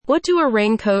What do a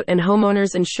raincoat and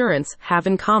homeowners insurance have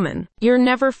in common? You're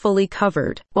never fully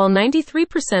covered. While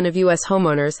 93% of U.S.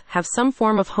 homeowners have some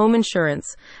form of home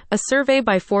insurance, a survey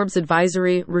by Forbes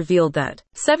Advisory revealed that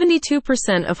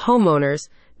 72% of homeowners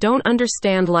don't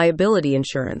understand liability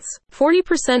insurance.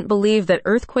 40% believe that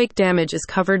earthquake damage is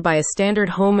covered by a standard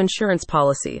home insurance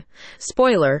policy.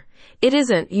 Spoiler, it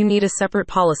isn't. You need a separate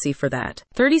policy for that.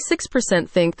 36%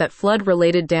 think that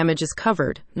flood-related damage is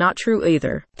covered. Not true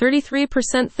either.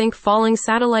 33% think falling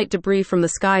satellite debris from the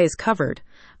sky is covered.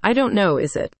 I don't know,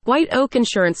 is it? White Oak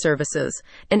Insurance Services,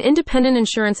 an independent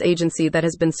insurance agency that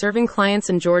has been serving clients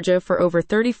in Georgia for over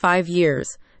 35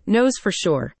 years, knows for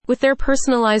sure. With their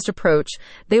personalized approach,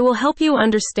 they will help you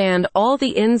understand all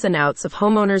the ins and outs of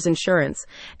homeowners insurance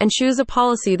and choose a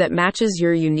policy that matches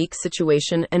your unique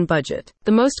situation and budget.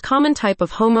 The most common type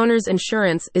of homeowners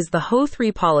insurance is the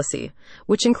HO-3 policy,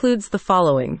 which includes the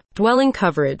following. Dwelling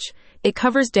coverage. It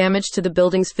covers damage to the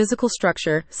building's physical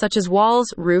structure, such as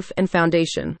walls, roof, and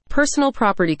foundation. Personal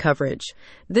property coverage.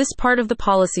 This part of the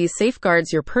policy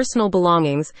safeguards your personal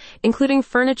belongings, including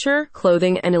furniture,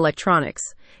 clothing, and electronics.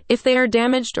 If they are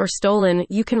damaged or stolen,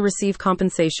 you can receive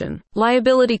compensation.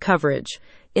 Liability coverage.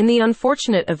 In the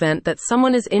unfortunate event that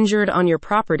someone is injured on your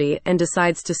property and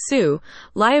decides to sue,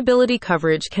 liability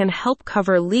coverage can help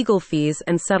cover legal fees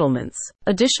and settlements.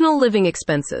 Additional living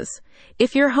expenses.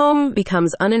 If your home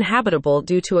becomes uninhabitable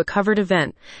due to a covered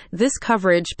event, this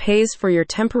coverage pays for your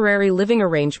temporary living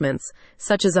arrangements,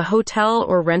 such as a hotel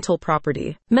or rental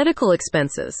property. Medical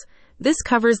expenses. This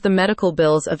covers the medical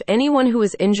bills of anyone who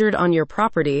is injured on your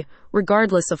property,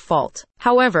 regardless of fault.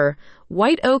 However,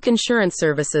 White Oak Insurance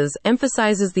Services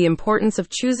emphasizes the importance of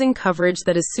choosing coverage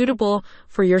that is suitable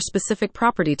for your specific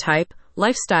property type,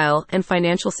 lifestyle, and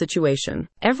financial situation.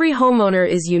 Every homeowner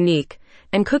is unique,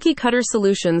 and cookie-cutter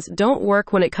solutions don't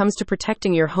work when it comes to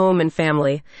protecting your home and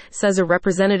family, says a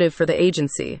representative for the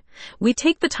agency. We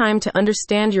take the time to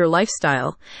understand your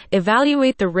lifestyle,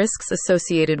 evaluate the risks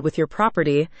associated with your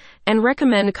property, and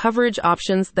recommend coverage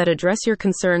options that address your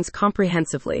concerns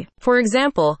comprehensively. For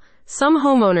example, some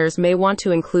homeowners may want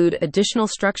to include additional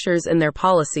structures in their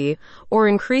policy or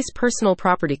increase personal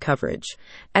property coverage.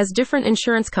 As different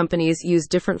insurance companies use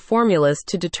different formulas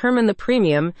to determine the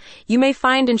premium, you may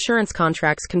find insurance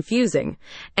contracts confusing,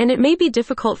 and it may be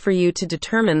difficult for you to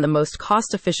determine the most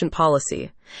cost-efficient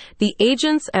policy. The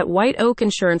agents at White Oak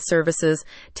Insurance Services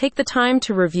take the time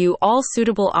to review all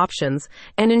suitable options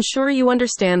and ensure you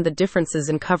understand the differences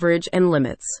in coverage and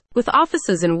limits. With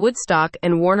offices in Woodstock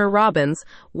and Warner Robins,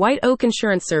 White Oak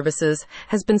Insurance Services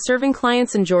has been serving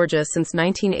clients in Georgia since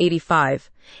 1985.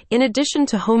 In addition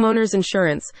to homeowners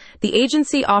insurance, the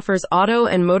agency offers auto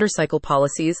and motorcycle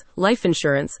policies, life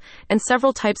insurance, and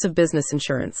several types of business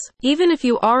insurance. Even if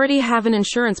you already have an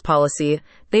insurance policy,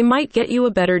 they might get you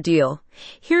a better deal.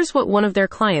 Here's what one of their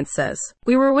clients says.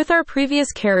 We were with our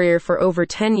previous carrier for over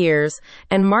 10 years,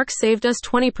 and Mark saved us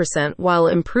 20% while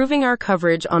improving our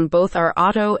coverage on both our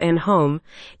auto and home.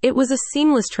 It was a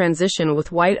seamless transition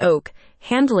with White Oak,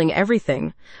 handling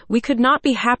everything. We could not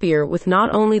be happier with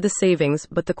not only the savings,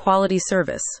 but the quality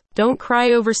service. Don't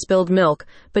cry over spilled milk,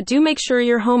 but do make sure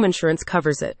your home insurance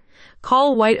covers it.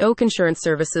 Call White Oak Insurance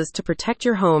Services to protect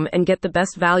your home and get the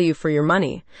best value for your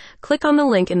money. Click on the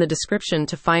link in the description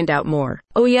to find out more.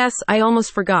 Oh yes, I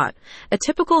almost forgot. A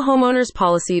typical homeowner's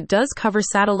policy does cover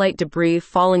satellite debris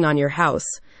falling on your house.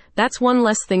 That's one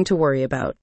less thing to worry about.